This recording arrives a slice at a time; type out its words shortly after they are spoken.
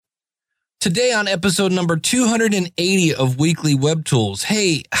Today on episode number 280 of Weekly Web Tools.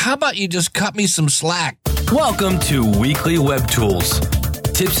 Hey, how about you just cut me some slack? Welcome to Weekly Web Tools.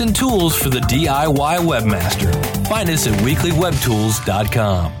 Tips and tools for the DIY webmaster. Find us at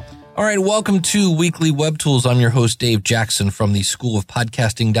weeklywebtools.com. All right, welcome to Weekly Web Tools. I'm your host, Dave Jackson from the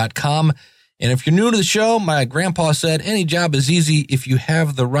schoolofpodcasting.com. And if you're new to the show, my grandpa said any job is easy if you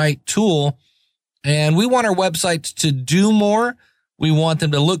have the right tool. And we want our websites to do more. We want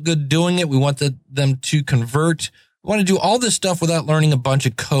them to look good doing it. We want them to convert. We want to do all this stuff without learning a bunch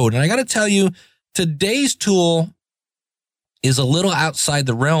of code. And I got to tell you, today's tool is a little outside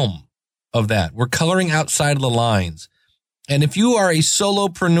the realm of that. We're coloring outside of the lines. And if you are a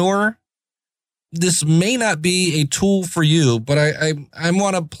solopreneur, this may not be a tool for you, but I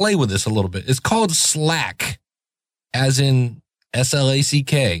want to play with this a little bit. It's called Slack, as in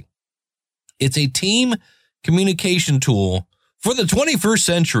SLACK. It's a team communication tool for the 21st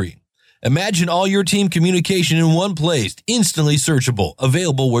century. Imagine all your team communication in one place, instantly searchable,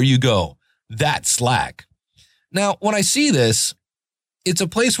 available where you go. That's Slack. Now, when I see this, it's a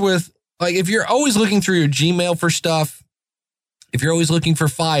place with, like, if you're always looking through your Gmail for stuff, if you're always looking for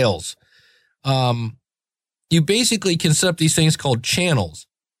files, you basically can set up these things called channels.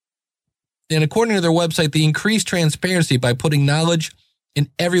 And according to their website, they increase transparency by putting knowledge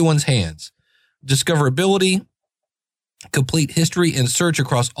in everyone's hands. Discoverability, complete history, and search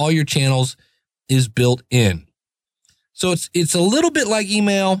across all your channels is built in. So it's a little bit like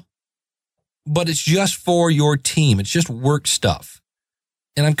email, but it's just for your team. It's just work stuff.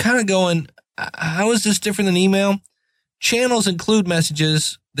 And I'm kind of going, how is this different than email? Channels include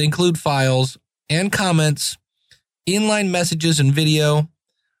messages, they include files and comments, inline messages and video,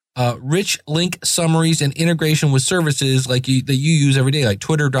 rich link summaries, and integration with services that you use every day, like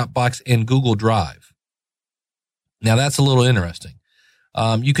Twitter, Dropbox, and Google Drive. Now, that's a little interesting.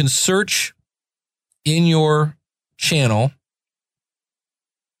 You can search in your channel,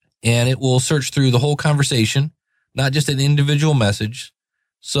 and it will search through the whole conversation, not just an individual message.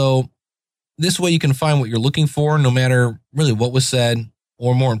 So this way you can find what you're looking for, no matter really what was said,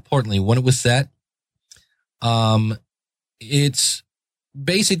 or more importantly, when it was set. It's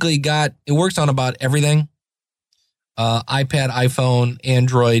basically it works on about everything. iPad, iPhone,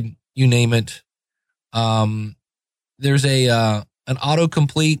 Android, you name it. There's an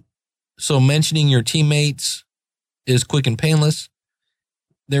autocomplete, so mentioning your teammates is quick and painless.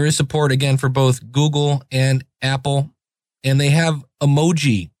 There is support, again, for both Google and Apple, and they have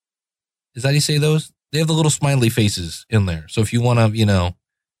emoji. Is that how you say those? They have the little smiley faces in there. So if you want to,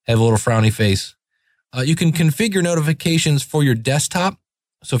 have a little frowny face, you can configure notifications for your desktop.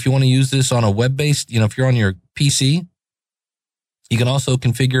 So if you want to use this on a web-based, if you're on your PC, you can also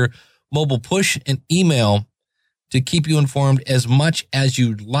configure mobile push and email to keep you informed as much as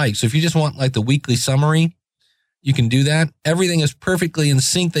you'd like. So if you just want like the weekly summary, you can do that. Everything is perfectly in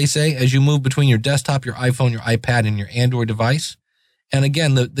sync, they say, as you move between your desktop, your iPhone, your iPad, and your Android device. And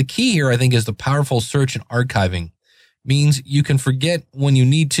again, the key here, I think, is the powerful search and archiving. Means you can forget when you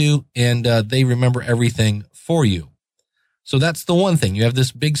need to, and they remember everything for you. So that's the one thing. You have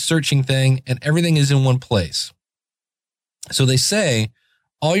this big searching thing, and everything is in one place. So they say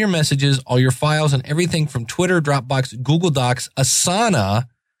all your messages, all your files, and everything from Twitter, Dropbox, Google Docs, Asana,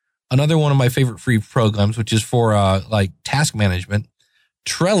 another one of my favorite free programs, which is for like task management,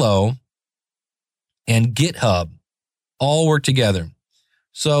 Trello, and GitHub all work together.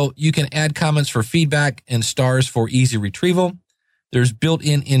 So you can add comments for feedback and stars for easy retrieval. There's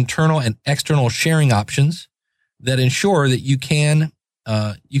built-in internal and external sharing options that ensure that you can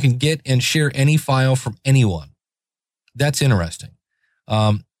get and share any file from anyone. That's interesting.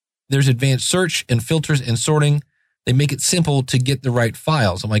 There's advanced search and filters and sorting. They make it simple to get the right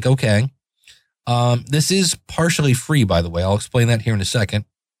files. I'm like, okay. This is partially free, by the way. I'll explain that here in a second.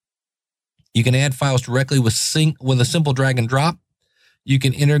 You can add files directly with a simple drag and drop. You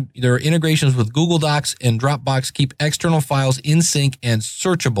can there are integrations with Google Docs and Dropbox. Keep external files in sync and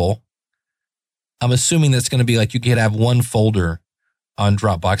searchable. I'm assuming that's going to be like you could have one folder on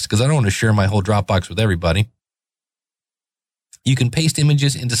Dropbox because I don't want to share my whole Dropbox with everybody. You can paste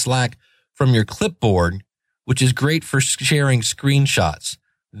images into Slack from your clipboard, which is great for sharing screenshots.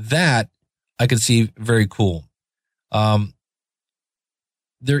 That I could see very cool. There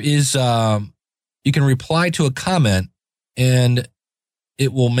is, you can reply to a comment and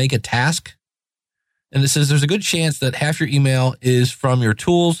it will make a task. And it says there's a good chance that half your email is from your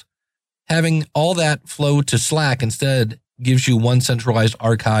tools. Having all that flow to Slack instead gives you one centralized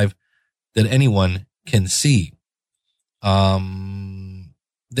archive that anyone can see.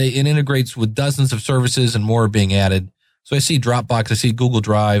 It integrates with dozens of services and more being added. So I see Dropbox, I see Google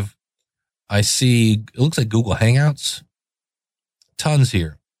Drive, I see, it looks like Google Hangouts. Tons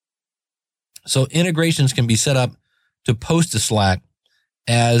here. So integrations can be set up to post to Slack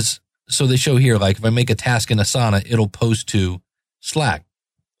so they show here, like if I make a task in Asana, it'll post to Slack.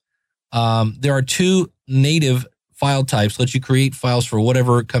 There are 2 native file types, let you create files for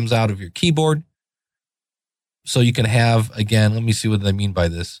whatever comes out of your keyboard. So you can have, again, let me see what I mean by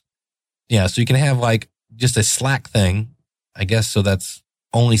this. Yeah, so you can have like just a Slack thing, I guess, so that's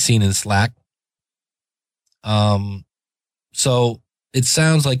only seen in Slack. So it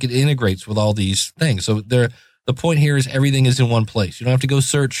sounds like it integrates with all these things. So the point here is everything is in one place. You don't have to go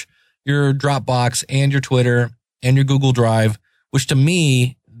search your Dropbox and your Twitter and your Google Drive, which to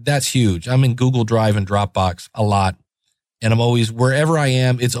me, that's huge. I'm in Google Drive and Dropbox a lot, and I'm always, wherever I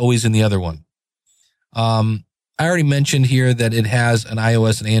am, it's always in the other one. I already mentioned here that it has an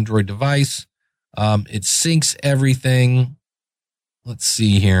iOS and Android device. It syncs everything. Let's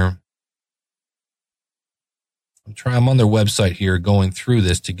see here. I'm on their website here going through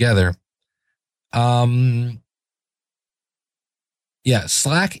this together. Yeah,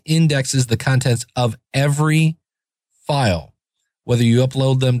 Slack indexes the contents of every file, whether you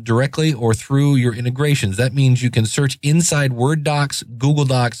upload them directly or through your integrations. That means you can search inside Word docs, Google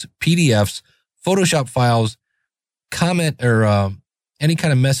Docs, PDFs, Photoshop files, comment or any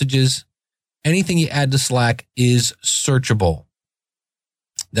kind of messages. Anything you add to Slack is searchable.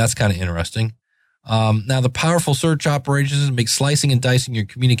 That's kind of interesting. Now, the powerful search operations make slicing and dicing your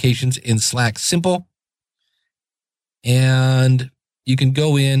communications in Slack simple. And you can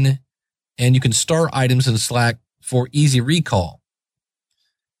go in and you can star items in Slack for easy recall.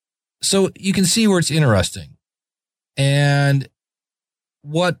 So you can see where it's interesting. And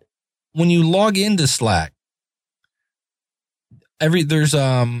when you log into Slack, there's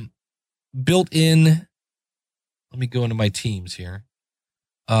built in, let me go into my teams here.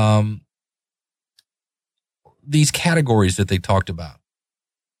 These categories that they talked about,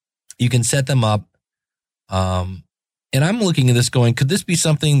 you can set them up. And I'm looking at this going, could this be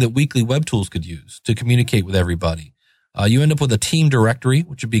something that Weekly Web Tools could use to communicate with everybody? You end up with a team directory,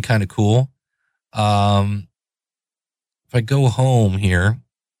 which would be kind of cool. If I go home here,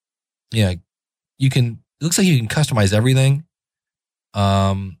 yeah, it looks like you can customize everything.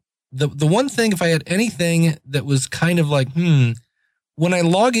 The one thing, if I had anything that was kind of like, when I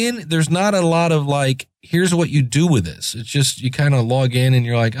log in, there's not a lot of like, here's what you do with this. It's just, you kind of log in and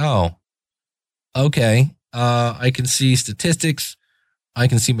you're like, oh, okay. I can see statistics. I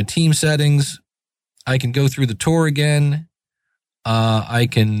can see my team settings. I can go through the tour again. I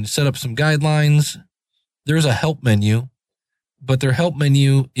can set up some guidelines. There's a help menu, but their help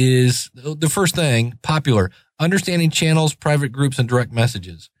menu is the first thing, popular, understanding channels, private groups, and direct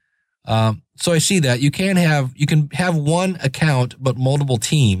messages. So I see that you can have one account, but multiple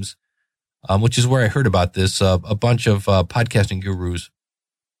teams, which is where I heard about this. A bunch of podcasting gurus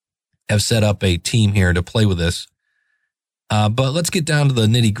have set up a team here to play with this. But let's get down to the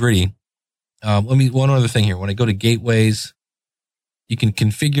nitty gritty. One other thing here. When I go to gateways, you can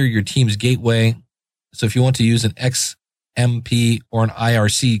configure your team's gateway. So if you want to use an XMP or an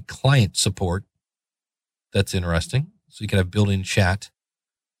IRC client support, that's interesting. So you can have built-in chat,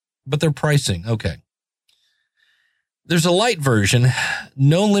 but their pricing. Okay. There's a light version,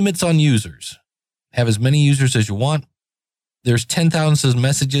 no limits on users. Have as many users as you want. There's 10,000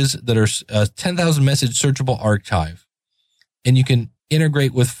 messages that are 10,000 message searchable archive, and you can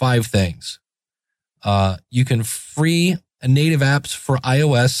integrate with 5 things. You can free native apps for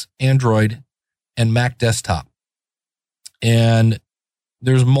iOS, Android, and Mac desktop. And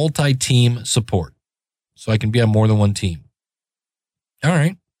there's multi-team support. So I can be on more than one team. All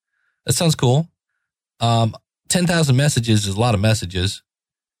right. That sounds cool. 10,000 messages is a lot of messages.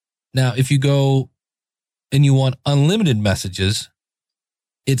 Now, if you go and you want unlimited messages,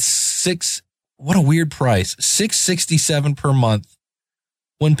 it's what a weird price, $6.67 per month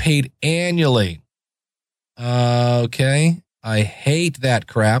when paid annually. Okay. I hate that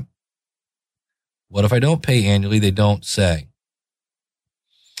crap. What if I don't pay annually? They don't say.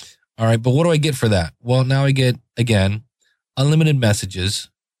 All right. But what do I get for that? Well, now I get, again, unlimited messages,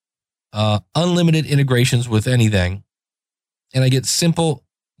 unlimited integrations with anything. And I get simple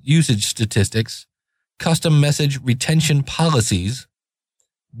usage statistics, custom message retention policies,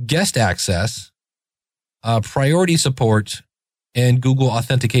 guest access, priority support, and Google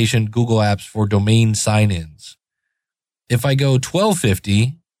authentication, Google Apps for domain sign-ins. If I go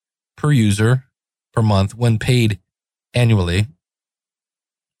 $12.50 per user per month when paid annually,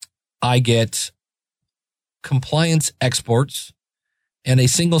 I get compliance exports and a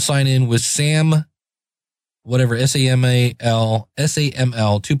single sign-in with SAM whatever, SAML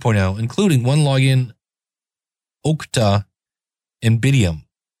 2.0, including one login, Okta, and Bidium.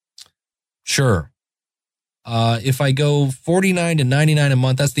 Sure. If I go $49 to $99 a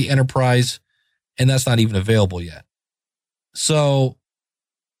month, that's the enterprise, and that's not even available yet. So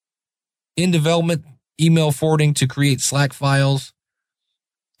in development, email forwarding to create Slack files,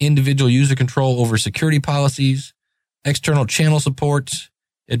 individual user control over security policies, external channel support,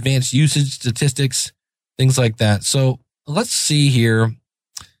 advanced usage statistics, things like that. So let's see here.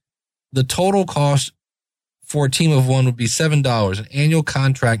 The total cost for a team of one would be $7, an annual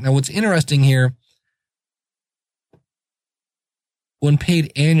contract. Now, what's interesting here, when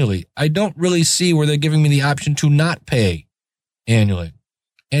paid annually, I don't really see where they're giving me the option to not pay annually.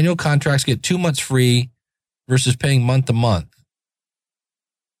 Annual contracts get 2 months free versus paying month to month.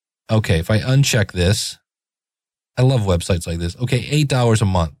 Okay, if I uncheck this, I love websites like this. Okay, $8 a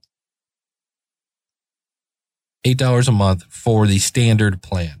month. $8 a month for the standard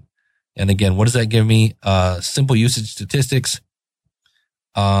plan. And again, what does that give me? Simple usage statistics,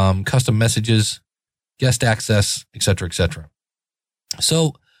 custom messages, guest access, et cetera, et cetera.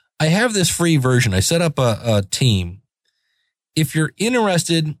 So I have this free version. I set up a team. If you're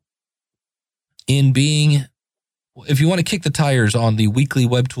interested in if you want to kick the tires on the Weekly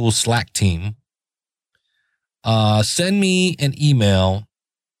Web Tools Slack team, send me an email.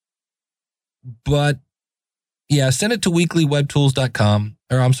 But yeah, send it to weeklywebtools.com,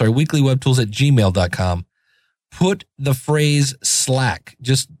 or I'm sorry, weeklywebtools@gmail.com. Put the phrase Slack,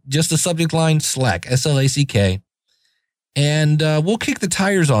 just the subject line Slack, SLACK. And we'll kick the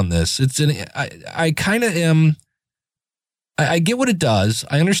tires on this. I kind of am. I get what it does.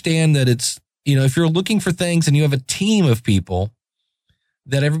 I understand that it's, if you're looking for things and you have a team of people,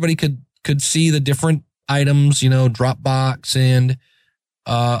 that everybody could see the different items, Dropbox and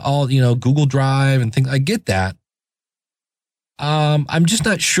all, Google Drive and things. I get that. I'm just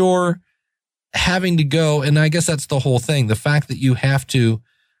not sure having to go, and I guess that's the whole thing. The fact that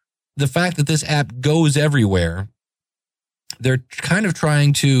this app goes everywhere. They're kind of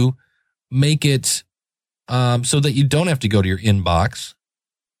trying to make it so that you don't have to go to your inbox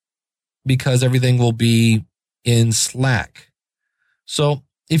because everything will be in Slack. So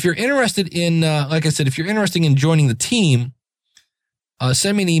if you're interested in, like I said, if you're interested in joining the team,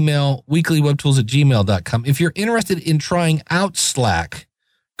 send me an email, weeklywebtools@gmail.com. If you're interested in trying out Slack,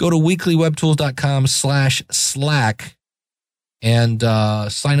 go to weeklywebtools.com/Slack and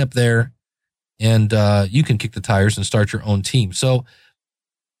sign up there. And you can kick the tires and start your own team. So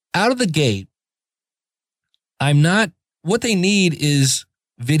out of the gate, what they need is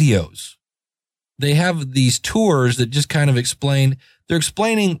videos. They have these tours that just kind of they're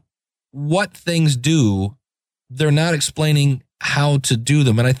explaining what things do. They're not explaining how to do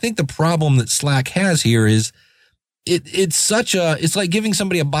them. And I think the problem that Slack has here is it's like giving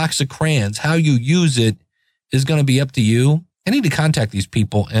somebody a box of crayons. How you use it is going to be up to you. I need to contact these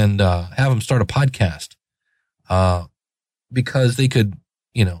people and have them start a podcast because they could,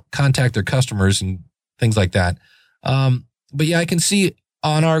 contact their customers and things like that. But yeah, I can see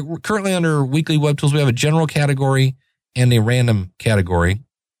currently under Weekly Web Tools, we have a general category and a random category.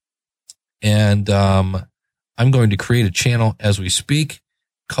 And I'm going to create a channel as we speak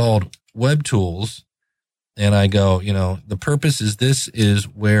called Web Tools. And I go, the purpose is this is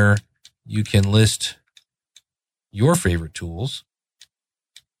where you can list your favorite tools.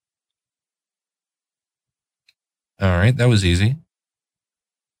 All right, that was easy.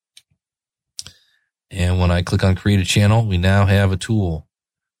 And when I click on create a channel, we now have a tool.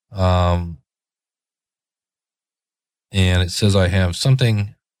 And it says I have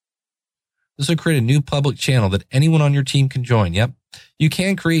something. This will create a new public channel that anyone on your team can join. Yep. You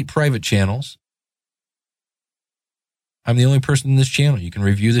can create private channels. I'm the only person in this channel. You can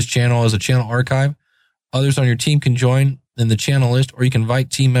review this channel as a channel archive. Others on your team can join in the channel list, or you can invite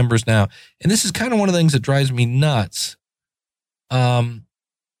team members now. And this is kind of one of the things that drives me nuts.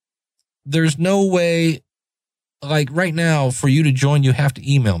 There's no way, like right now, for you to join, you have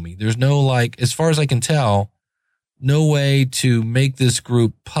to email me. There's no, as far as I can tell, no way to make this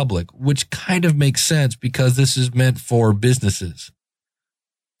group public, which kind of makes sense because this is meant for businesses.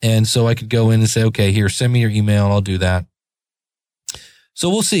 And so I could go in and say, okay, here, send me your email and I'll do that. So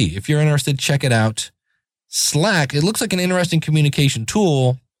we'll see. If you're interested, check it out. Slack, it looks like an interesting communication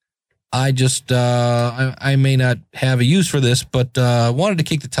tool. I just, I may not have a use for this, but wanted to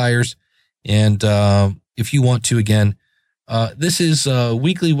kick the tires. And if you want to, again, this is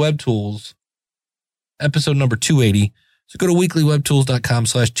Weekly Web Tools, episode number 280. So go to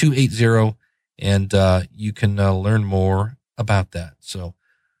weeklywebtools.com/280, and you can learn more about that. So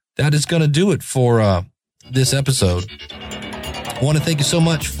that is going to do it for this episode. I want to thank you so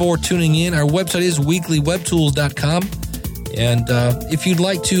much for tuning in. Our website is weeklywebtools.com. And if you'd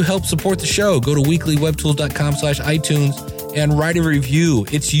like to help support the show, go to weeklywebtools.com/iTunes and write a review.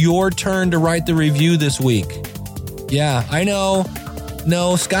 It's your turn to write the review this week. Yeah, I know.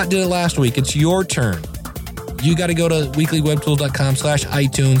 No, Scott did it last week. It's your turn. You got to go to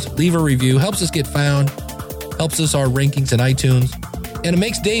weeklywebtools.com/iTunes, leave a review, helps us get found, helps us our rankings in iTunes, and it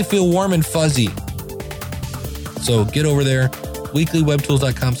makes Dave feel warm and fuzzy. So get over there,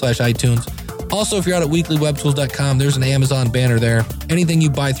 weeklywebtools.com/iTunes. Also, if you're out at weeklywebtools.com, there's an Amazon banner there. Anything you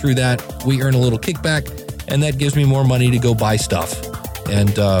buy through that, we earn a little kickback, and that gives me more money to go buy stuff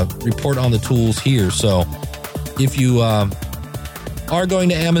and report on the tools here. So if you are going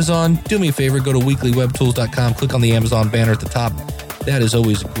to Amazon, do me a favor, go to weeklywebtools.com, click on the Amazon banner at the top. That is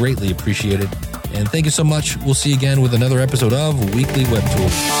always greatly appreciated. And thank you so much. We'll see you again with another episode of Weekly Web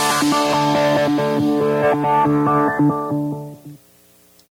Tools.